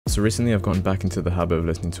So recently I've gotten back into the habit of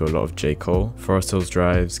listening to a lot of J. Cole, Forest Hills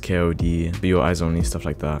Drives, KOD, Be Your Eyes Only, stuff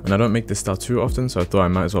like that. And I don't make this style too often, so I thought I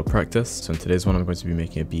might as well practice. So in today's one I'm going to be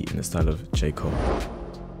making a beat in the style of J. Cole.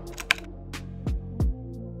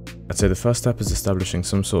 I'd say the first step is establishing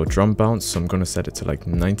some sort of drum bounce, so I'm going to set it to like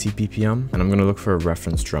 90 BPM, and I'm going to look for a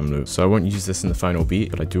reference drum loop. So I won't use this in the final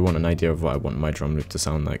beat, but I do want an idea of what I want my drum loop to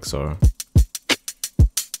sound like, so...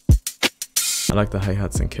 I like the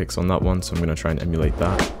hi-hats and kicks on that one, so I'm going to try and emulate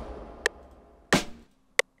that.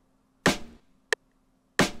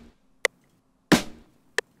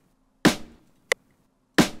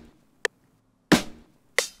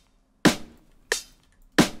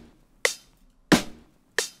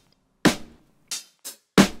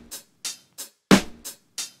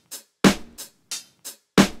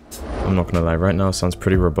 I'm not gonna lie, right now it sounds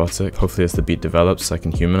pretty robotic. Hopefully as the beat develops I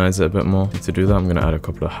can humanize it a bit more. To do that I'm gonna add a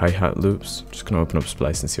couple of hi-hat loops. Just gonna open up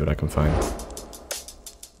Splice and see what I can find.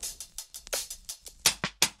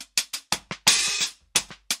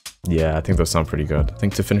 Yeah, I think those sound pretty good. I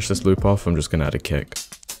think to finish this loop off I'm just gonna add a kick.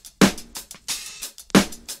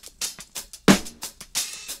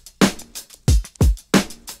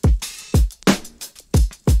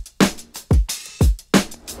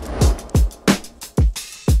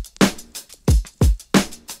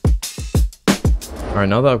 Alright,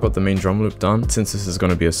 now that I've got the main drum loop done, since this is going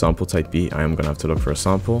to be a sample type beat, I am going to have to look for a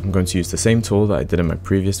sample. I'm going to use the same tool that I did in my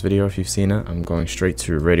previous video if you've seen it. I'm going straight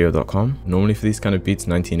to radio.com. Normally for these kind of beats,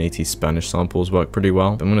 1980s Spanish samples work pretty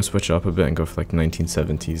well. I'm going to switch it up a bit and go for like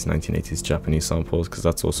 1970s, 1980s Japanese samples, because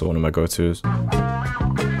that's also one of my go-tos.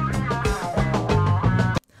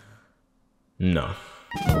 No.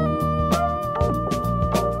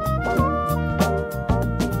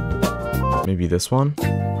 Maybe this one?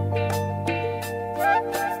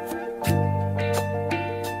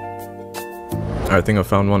 I think I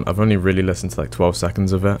found one. I've only really listened to like 12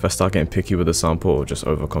 seconds of it. If I start getting picky with a sample, it'll just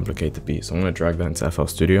overcomplicate the beat. So I'm going to drag that into FL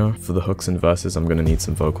Studio. For the hooks and verses, I'm going to need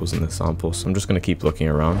some vocals in this sample. So I'm just going to keep looking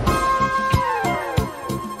around.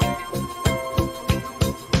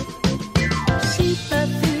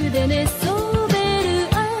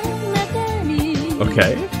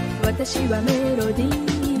 Okay.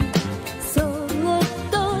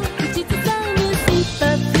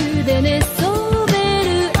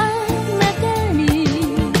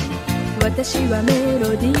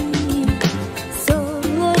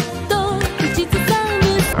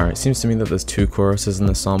 Alright, seems to me that there's two choruses in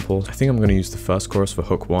this sample. I think I'm going to use the first chorus for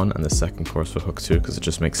hook 1 and the second chorus for hook 2 because it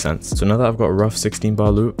just makes sense. So now that I've got a rough 16-bar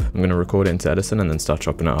loop, I'm going to record it into Edison and then start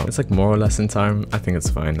chopping it out. It's like more or less in time. I think it's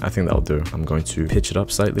fine. I think that'll do. I'm going to pitch it up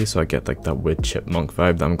slightly so I get like that weird chipmunk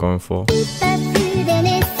vibe that I'm going for.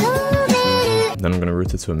 Then I'm going to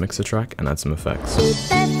route it to a mixer track and add some effects.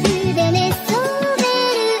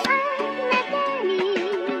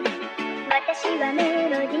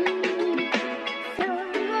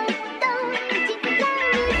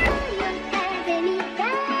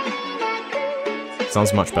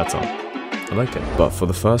 Sounds much better. I like it. But for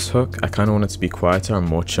the first hook, I kind of want it to be quieter and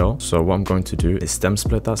more chill. So what I'm going to do is stem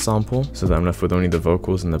split that sample so that I'm left with only the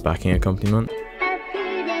vocals and the backing accompaniment.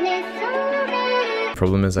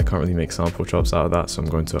 Problem is I can't really make sample chops out of that, so I'm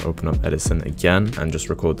going to open up Edison again and just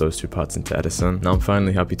record those two parts into Edison. Now I'm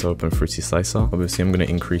finally happy to open Fruity Slicer. Obviously I'm going to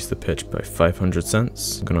increase the pitch by 500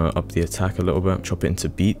 cents. I'm going to up the attack a little bit, chop it into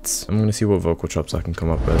beats. I'm going to see what vocal chops I can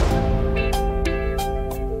come up with.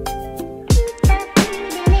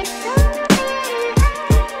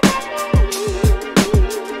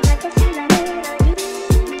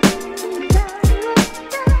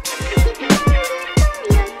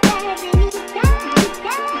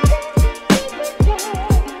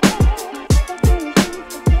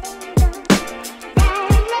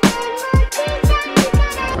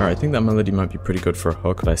 I think that melody might be pretty good for a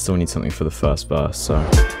hook, but I still need something for the first verse, so...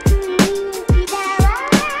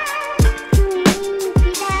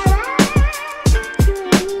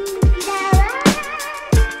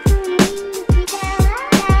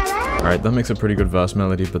 Alright, that makes a pretty good verse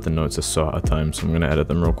melody, but the notes are so out of time, so I'm gonna edit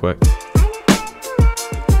them real quick.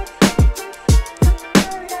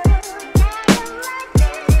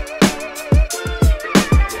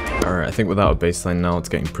 I think without a bassline now, it's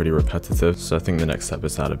getting pretty repetitive, so I think the next step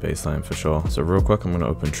is to add a bassline for sure. So real quick, I'm going to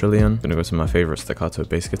open Trillion. I'm going to go to my favorite staccato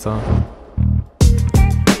bass guitar.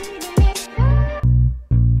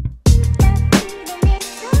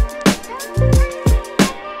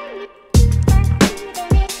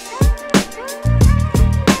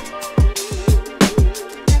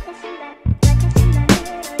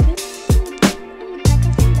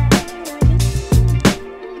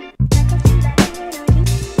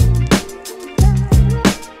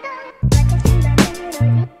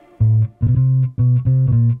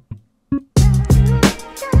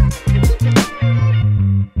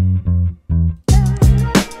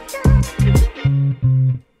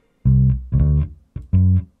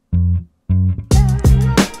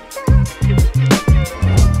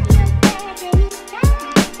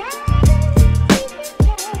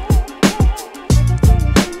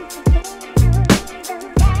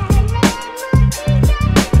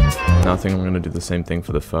 think I'm going to do the same thing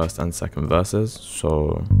for the first and second verses.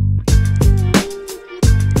 So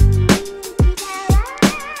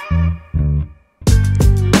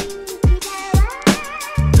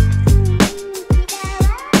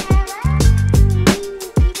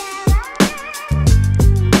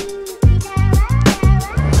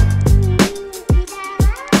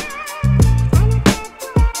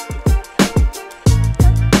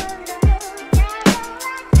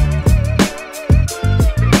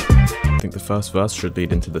the first verse should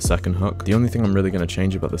lead into the second hook. The only thing I'm really going to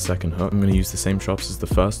change about the second hook, I'm going to use the same chops as the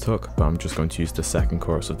first hook, but I'm just going to use the second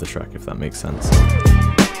chorus of the track, if that makes sense.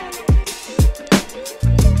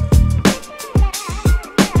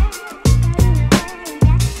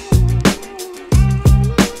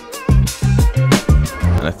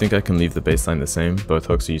 And I think I can leave the bass line the same. Both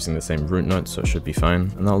hooks are using the same root note, so it should be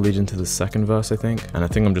fine. And that'll lead into the second verse, I think. And I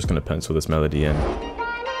think I'm just going to pencil this melody in.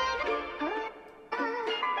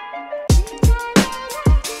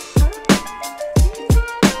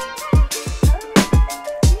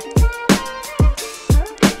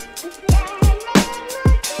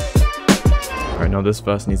 Now this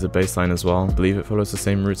verse needs a bass line as well. I believe it follows the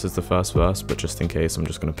same roots as the first verse, but just in case, I'm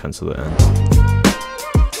just going to pencil it in.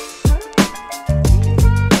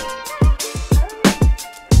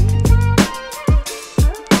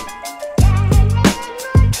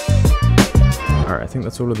 Alright, I think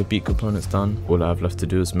that's all of the beat components done. All I have left to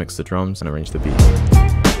do is mix the drums and arrange the beat.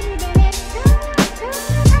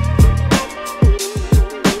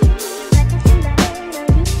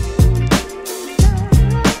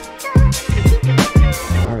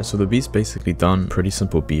 So the beat's basically done. Pretty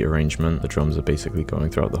simple beat arrangement. The drums are basically going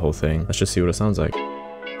throughout the whole thing. Let's just see what it sounds like.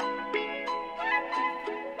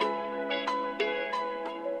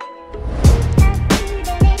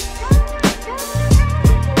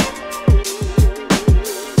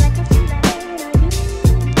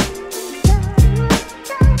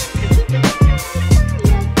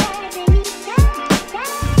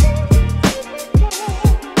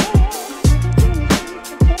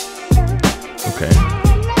 Okay.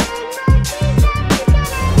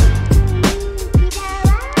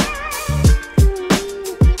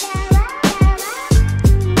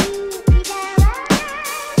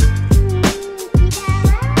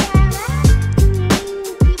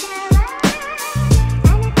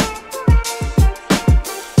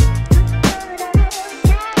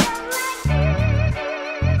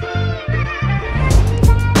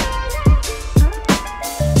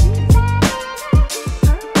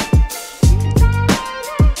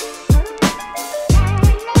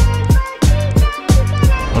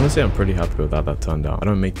 Honestly, I'm pretty happy with how that turned out. I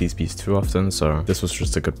don't make these beats too often, so this was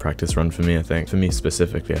just a good practice run for me, I think. For me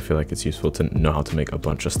specifically, I feel like it's useful to know how to make a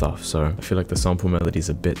bunch of stuff, so I feel like the sample melody is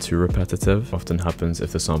a bit too repetitive. Often happens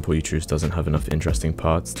if the sample you choose doesn't have enough interesting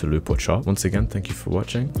parts to loop or chop. Once again, thank you for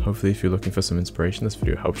watching. Hopefully, if you're looking for some inspiration, this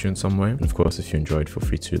video helps you in some way. And of course, if you enjoyed, feel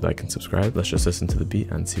free to like and subscribe. Let's just listen to the beat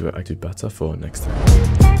and see what I do better for next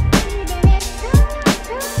time.